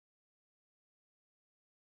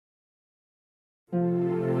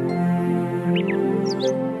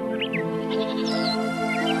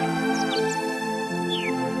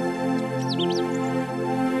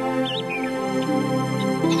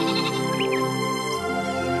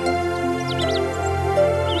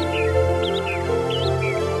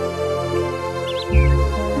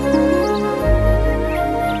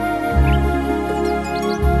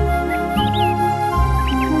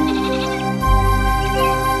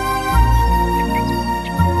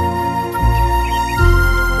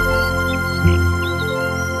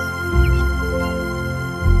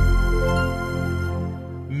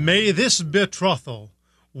May this betrothal,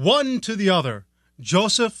 one to the other,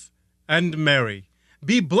 Joseph and Mary,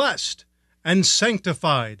 be blessed and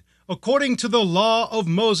sanctified according to the law of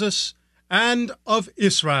Moses and of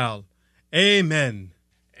Israel. Amen.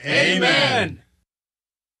 Amen.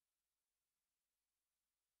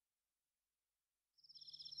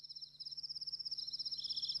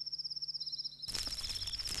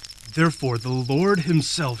 Therefore the Lord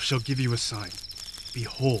himself shall give you a sign.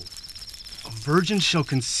 Behold, a virgin shall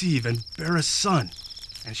conceive and bear a son,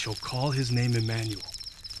 and shall call his name Emmanuel.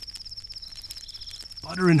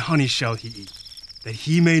 Butter and honey shall he eat, that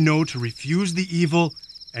he may know to refuse the evil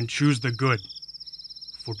and choose the good.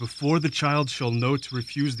 For before the child shall know to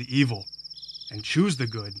refuse the evil and choose the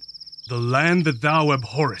good, the land that thou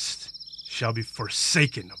abhorrest shall be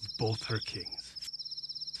forsaken of both her kings.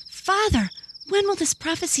 Father, when will this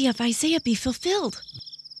prophecy of Isaiah be fulfilled?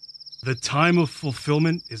 The time of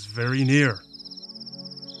fulfillment is very near.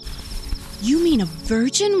 You mean a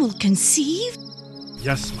virgin will conceive?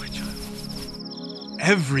 Yes, my child.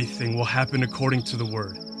 Everything will happen according to the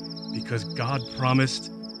word, because God promised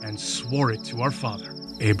and swore it to our father,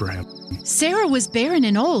 Abraham. Sarah was barren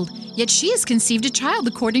and old, yet she has conceived a child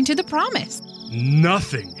according to the promise.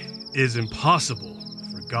 Nothing is impossible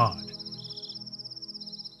for God.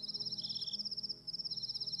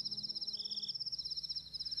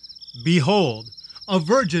 Behold, a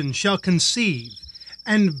virgin shall conceive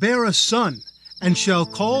and bear a son, and shall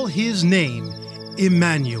call his name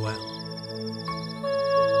Emmanuel.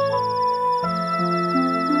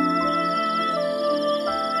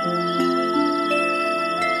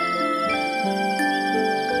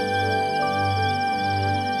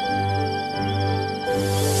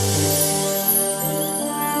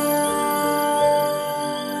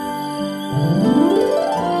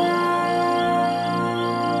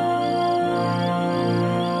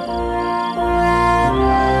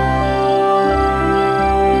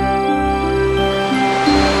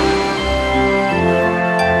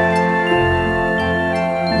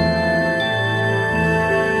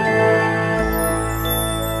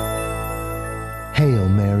 Hail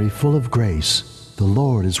Mary, full of grace, the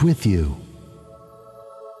Lord is with you.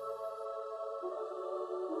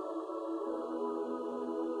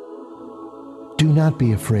 Do not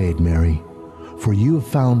be afraid, Mary, for you have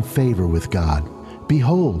found favor with God.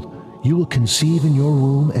 Behold, you will conceive in your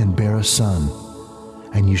womb and bear a son,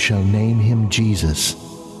 and you shall name him Jesus.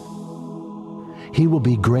 He will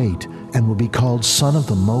be great and will be called Son of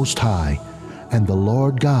the Most High, and the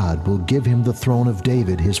Lord God will give him the throne of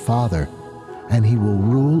David his father, and he will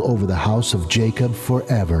rule over the house of Jacob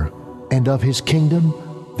forever, and of his kingdom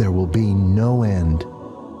there will be no end.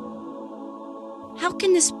 How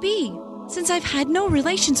can this be, since I've had no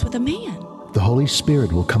relations with a man? The Holy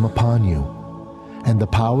Spirit will come upon you, and the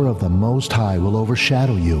power of the Most High will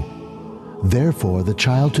overshadow you. Therefore the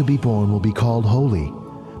child to be born will be called Holy,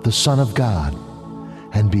 the Son of God.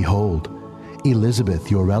 And behold, Elizabeth,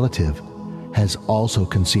 your relative, has also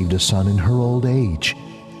conceived a son in her old age,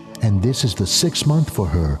 and this is the 6th month for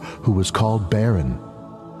her who was called barren.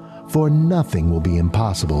 For nothing will be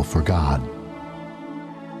impossible for God.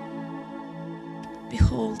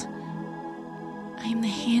 Behold, I am the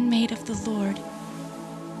handmaid of the Lord.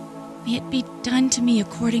 May it be done to me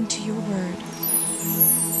according to your word.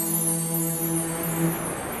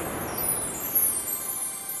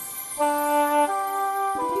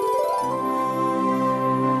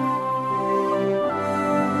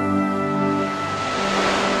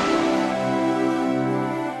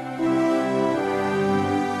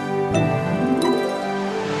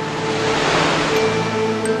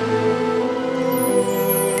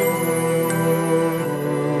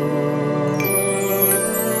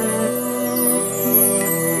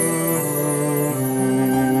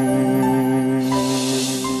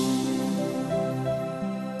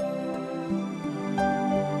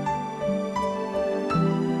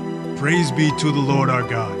 Praise be to the Lord our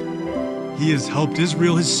God. He has helped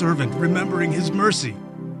Israel his servant, remembering his mercy,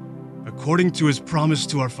 according to his promise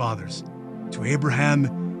to our fathers, to Abraham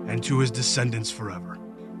and to his descendants forever.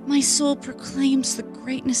 My soul proclaims the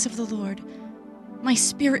greatness of the Lord. My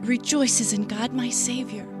spirit rejoices in God my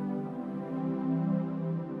Savior.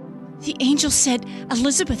 The angel said,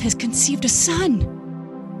 Elizabeth has conceived a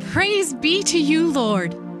son. Praise be to you,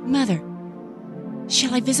 Lord. Mother,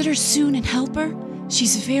 shall I visit her soon and help her?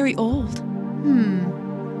 She's very old.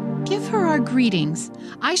 Give her our greetings.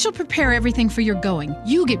 I shall prepare everything for your going.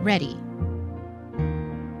 You get ready.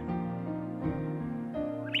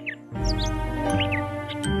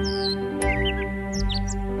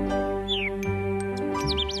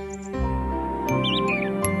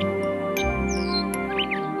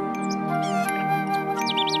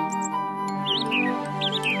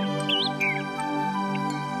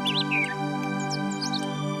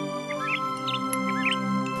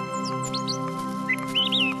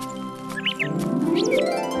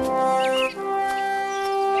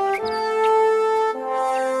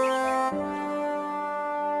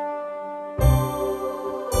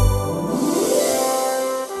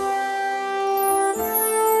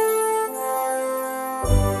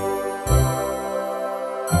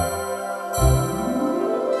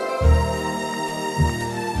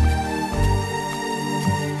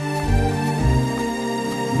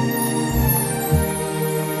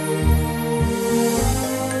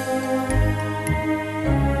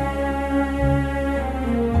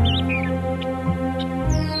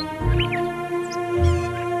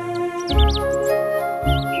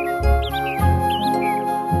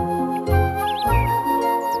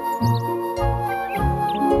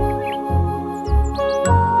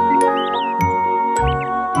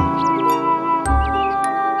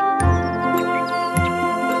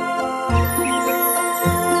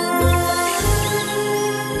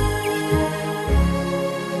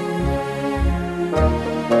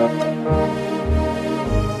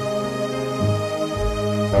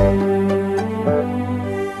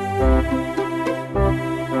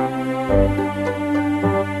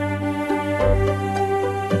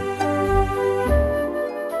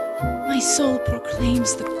 My soul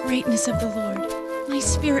proclaims the greatness of the Lord. My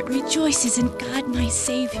spirit rejoices in God my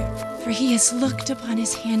Savior, for he has looked upon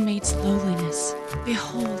his handmaid's lowliness.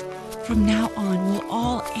 Behold, from now on will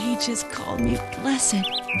all ages call me blessed.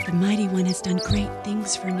 The Mighty One has done great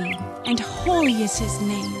things for me, and holy is his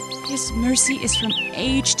name. His mercy is from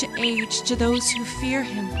age to those who fear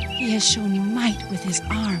him. He has shown might with his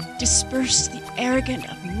arm, dispersed the arrogant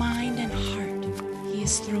of mind and heart. He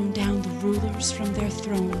has thrown down the rulers from their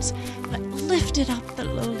thrones, but lifted up the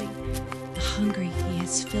lowly. The hungry he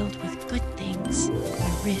has filled with good things,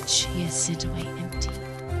 the rich he has sent away empty.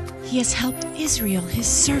 He has helped Israel, his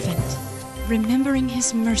servant, remembering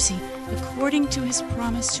his mercy according to his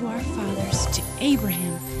promise to our fathers, to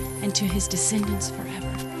Abraham, and to his descendants forever.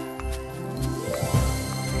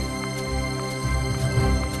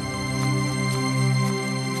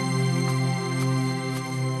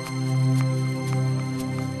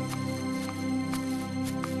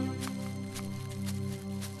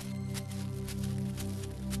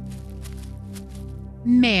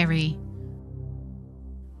 Mary.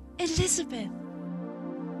 Elizabeth.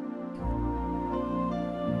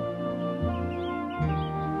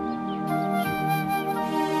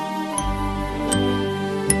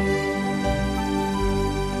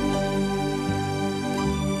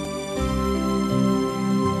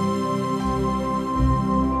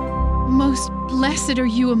 Most blessed are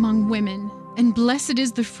you among women, and blessed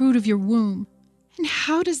is the fruit of your womb. And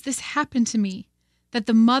how does this happen to me, that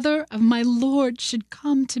the mother of my Lord should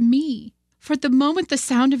come to me? For at the moment the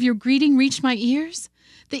sound of your greeting reached my ears,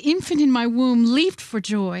 the infant in my womb leaped for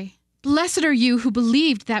joy. Blessed are you who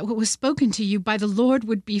believed that what was spoken to you by the Lord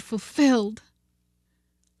would be fulfilled.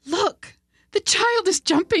 Look, the child is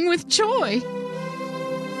jumping with joy.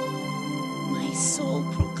 My soul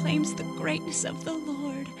proclaims the greatness of the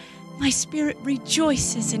Lord. My spirit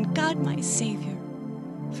rejoices in God my Savior,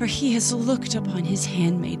 for he has looked upon his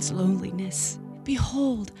handmaid's loneliness.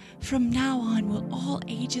 Behold, from now on will all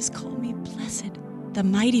ages call me blessed. The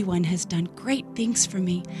Mighty One has done great things for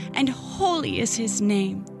me, and holy is his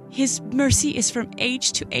name. His mercy is from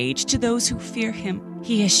age to those who fear him.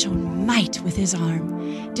 He has shown might with his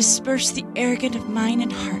arm, dispersed the arrogant of mind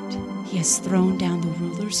and heart. He has thrown down the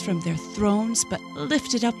rulers from their thrones, but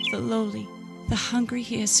lifted up the lowly. The hungry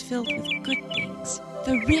he has filled with good things.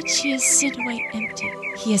 The rich he has sent away empty.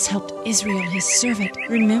 He has helped Israel his servant,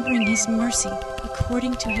 remembering his mercy,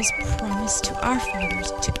 according to his promise to our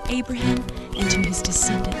fathers, to Abraham, and to his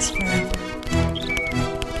descendants forever.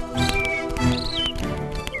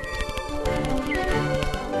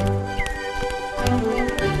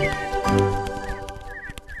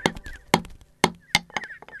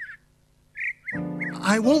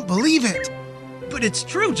 I won't believe it. But it's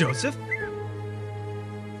true, Joseph.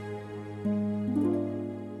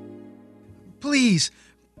 please,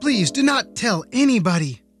 please do not tell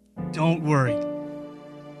anybody. Don't worry.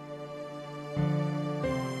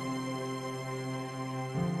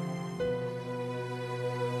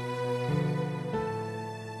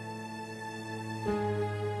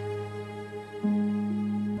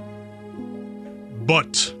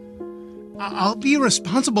 But I'll be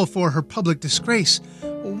responsible for her public disgrace.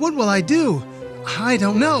 What will I do? I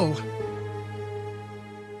don't know.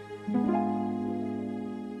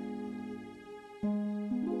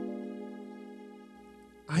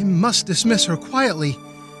 I must dismiss her quietly.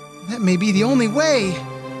 That may be the only way.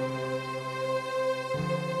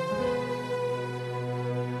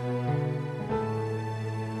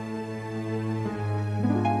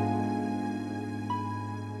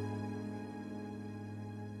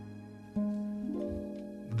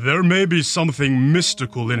 there may be something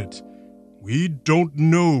mystical in it. We don't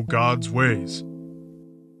know God's ways.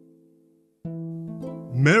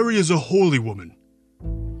 Mary is a holy woman.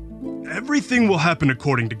 Everything will happen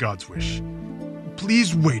according to God's wish.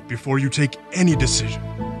 Please wait before you take any decision.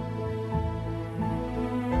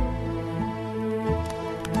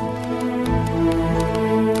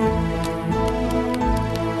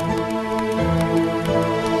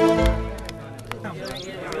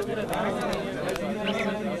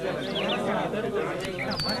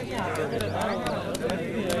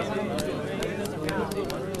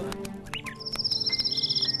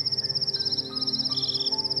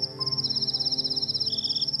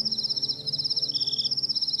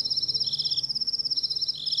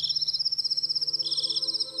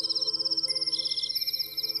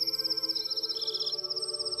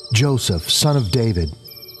 Joseph, son of David,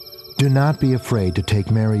 do not be afraid to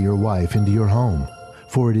take Mary your wife into your home,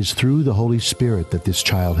 for it is through the Holy Spirit that this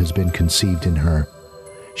child has been conceived in her.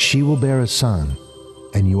 She will bear a son,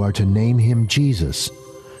 and you are to name him Jesus,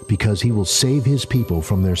 because he will save his people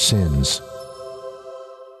from their sins.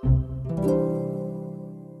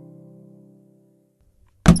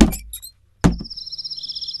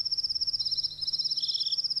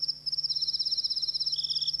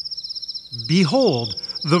 Behold,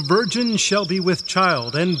 the virgin shall be with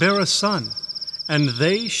child and bear a son, and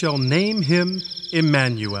they shall name him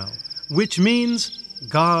Emmanuel, which means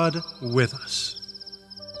God with us.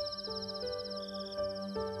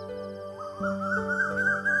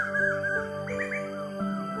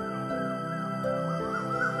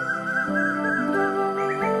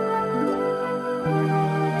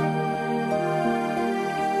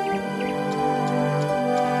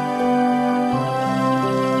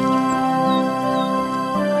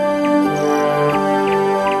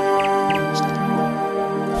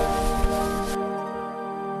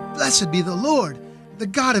 Blessed be the Lord, the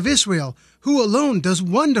God of Israel, who alone does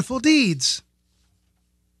wonderful deeds.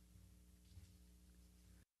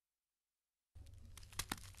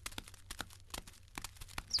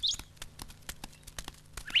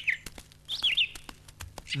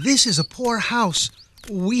 This is a poor house.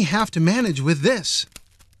 We have to manage with this.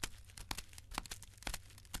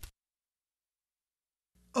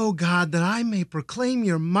 O God, that I may proclaim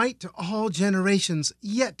your might to all generations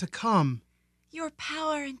yet to come. Your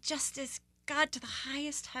power and justice, God, to the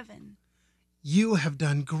highest heaven. You have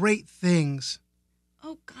done great things.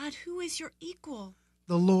 Oh God, who is your equal?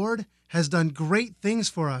 The Lord has done great things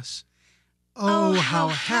for us. Oh, how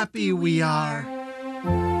happy we are.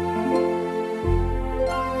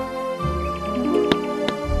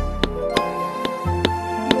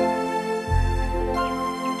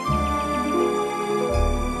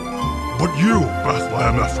 But you,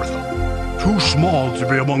 Bethlehem Ephrathah, too small to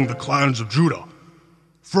be among the clans of Judah,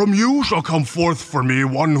 from you shall come forth for me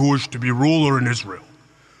one who is to be ruler in Israel,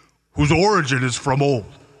 whose origin is from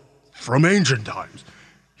old, from ancient times.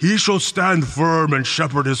 He shall stand firm and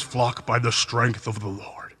shepherd his flock by the strength of the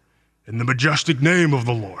Lord, in the majestic name of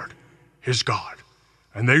the Lord, his God.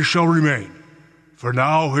 And they shall remain, for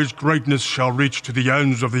now his greatness shall reach to the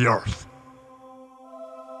ends of the earth.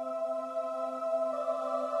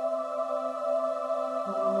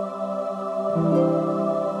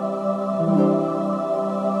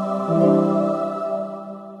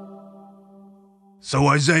 So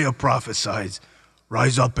Isaiah prophesies,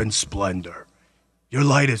 "Rise up in splendor. Your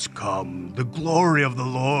light has come. The glory of the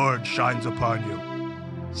Lord shines upon you.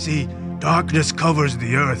 See, darkness covers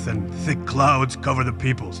the earth and thick clouds cover the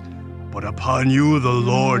peoples. But upon you the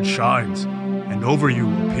Lord shines, and over you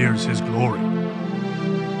appears his glory.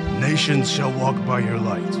 Nations shall walk by your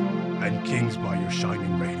light, and kings by your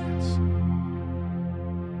shining radiance."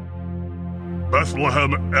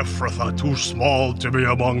 Bethlehem Ephrathah, too small to be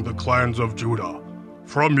among the clans of Judah,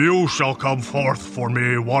 from you shall come forth for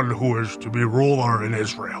me one who is to be ruler in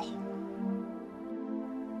Israel.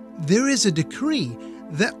 there is a decree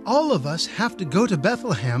that all of us have to go to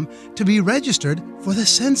Bethlehem to be registered for the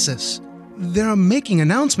census. They're making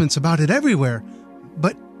announcements about it everywhere.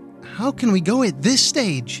 But how can we go at this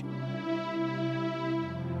stage?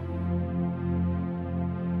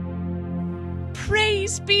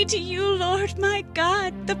 Praise be to you, Lord my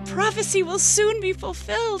God. The prophecy will soon be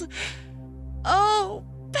fulfilled. Oh,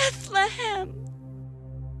 Bethlehem!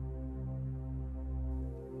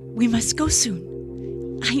 We must go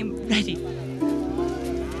soon. I am ready.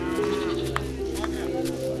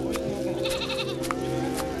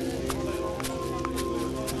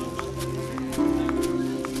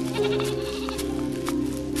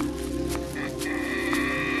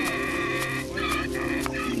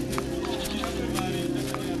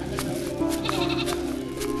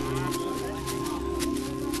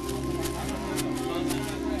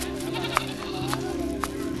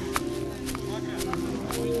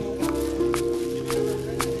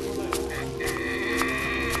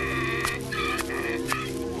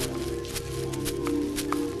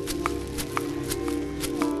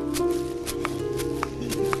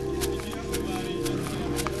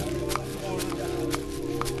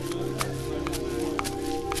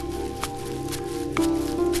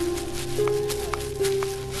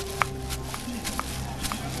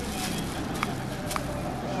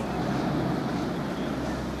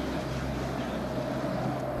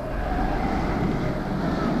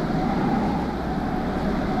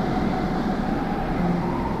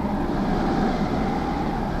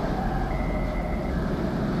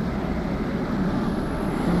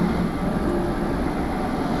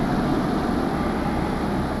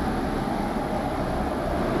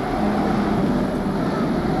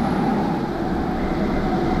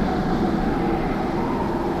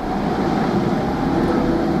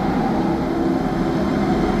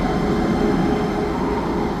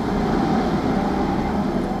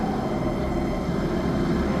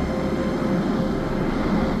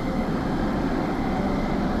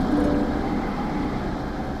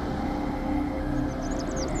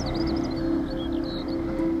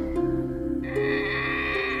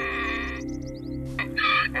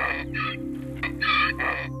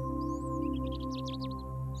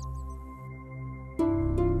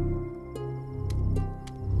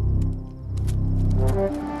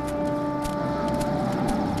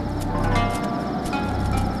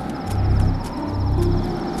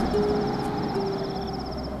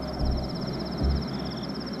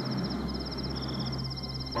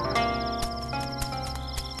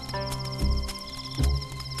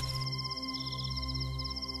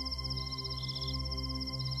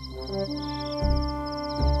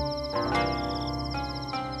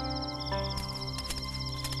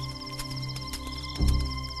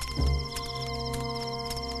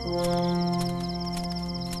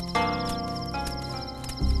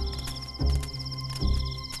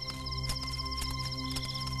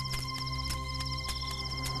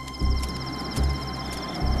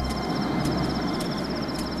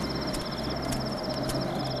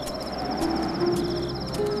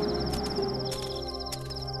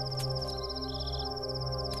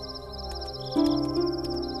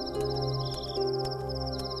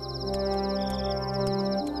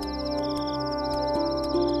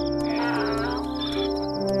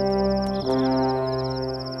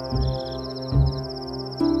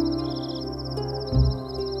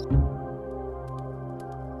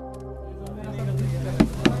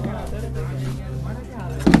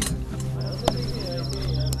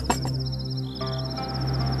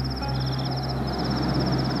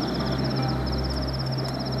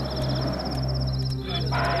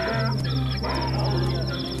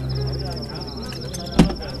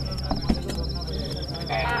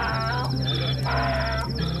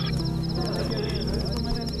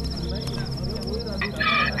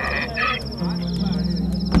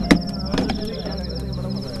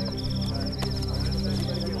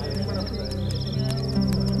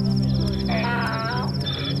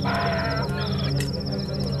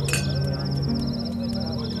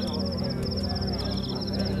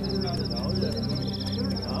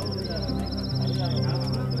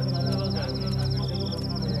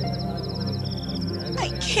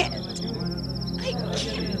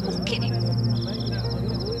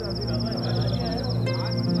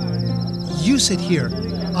 You sit here.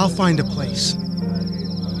 I'll find a place.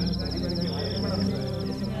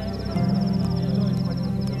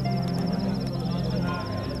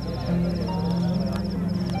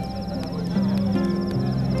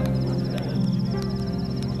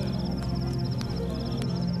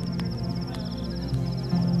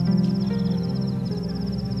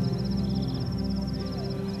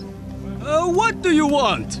 What do you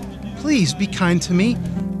want? Please be kind to me.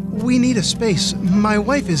 We need a space. My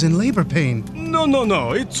wife is in labor pain.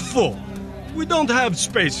 No, it's full. We don't have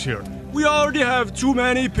space here. We already have too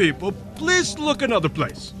many people. Please look another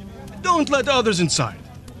place. Don't let others inside.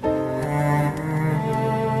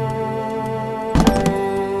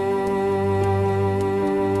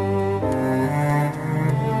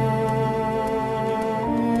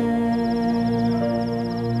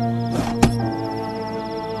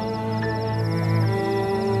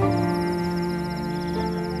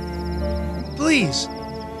 Please,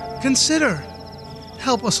 consider.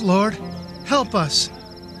 Help us, Lord. Help us.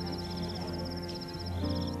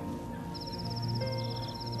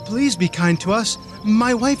 Please be kind to us.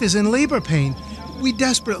 My wife is in labor pain. We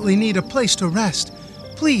desperately need a place to rest.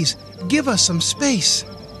 Please, give us some space.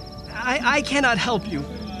 I cannot help you.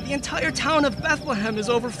 The entire town of Bethlehem is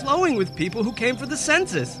overflowing with people who came for the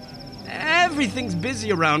census. Everything's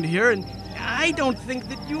busy around here, and I don't think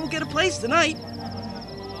that you will get a place tonight.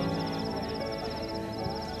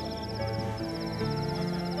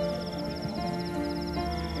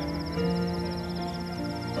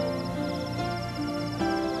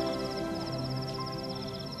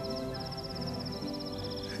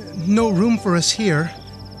 No room for us here.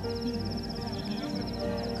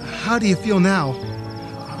 How do you feel now?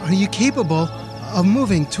 Are you capable of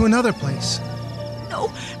moving to another place?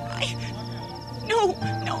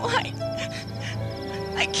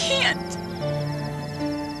 I can't.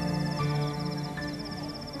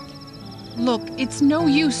 Look, it's no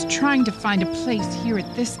use trying to find a place here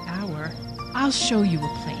at this hour. I'll show you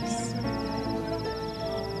a place.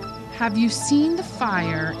 Have you seen the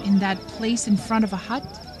fire in that place in front of a hut?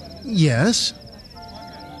 Yes.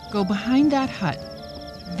 Go behind that hut.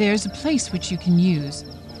 There's a place which you can use.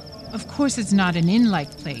 Of course, it's not an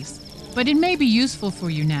inn-like place, but it may be useful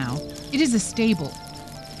for you now. It is a stable.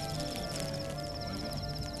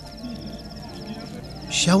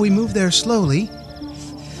 Shall we move there slowly?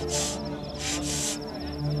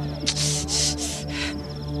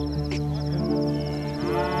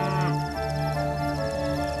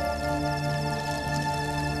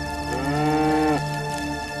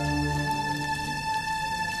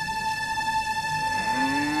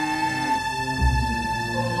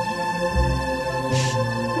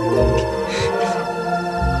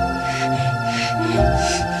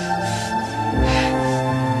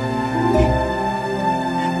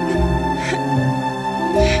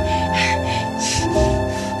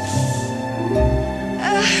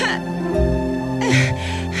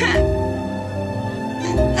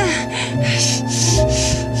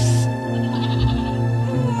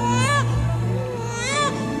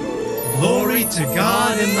 Glory to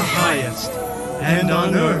God in the highest, and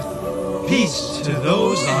on earth peace to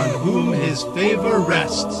those on whom his favor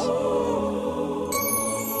rests.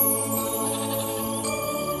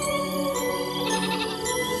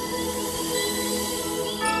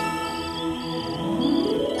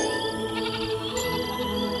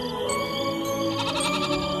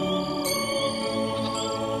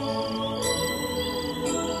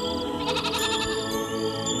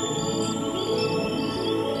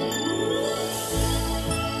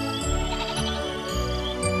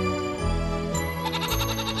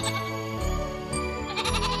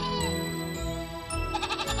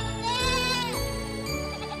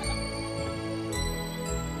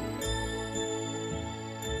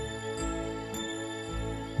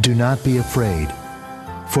 Do not be afraid,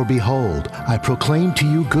 for behold, I proclaim to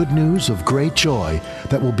you good news of great joy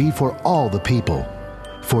that will be for all the people.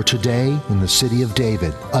 For today, in the city of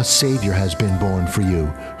David, a Savior has been born for you,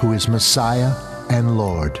 who is Messiah and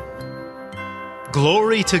Lord.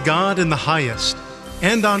 Glory to God in the highest,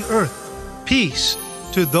 and on earth peace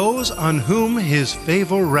to those on whom his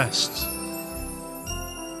favor rests.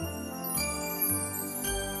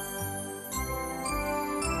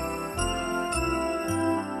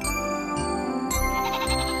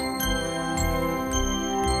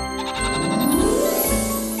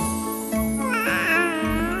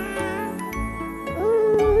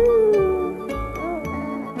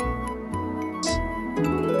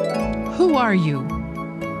 Who are you?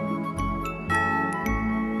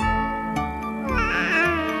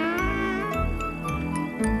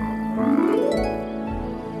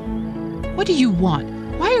 What do you want?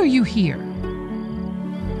 Why are you here?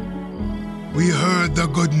 We heard the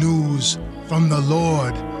good news from the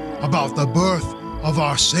Lord about the birth of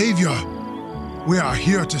our Savior. We are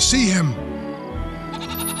here to see him.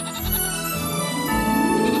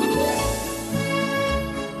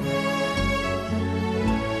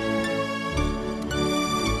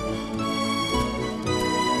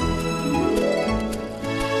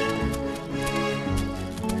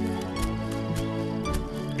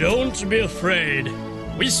 Don't be afraid.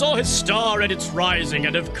 We saw his star at its rising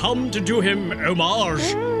and have come to do him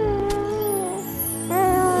homage.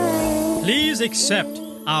 Please accept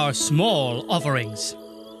our small offerings.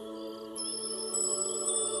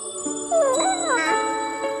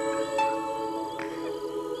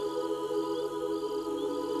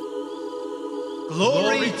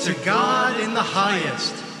 Glory to God in the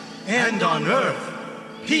highest, and on earth,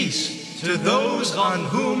 peace to those on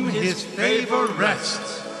whom his favor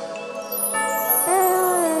rests.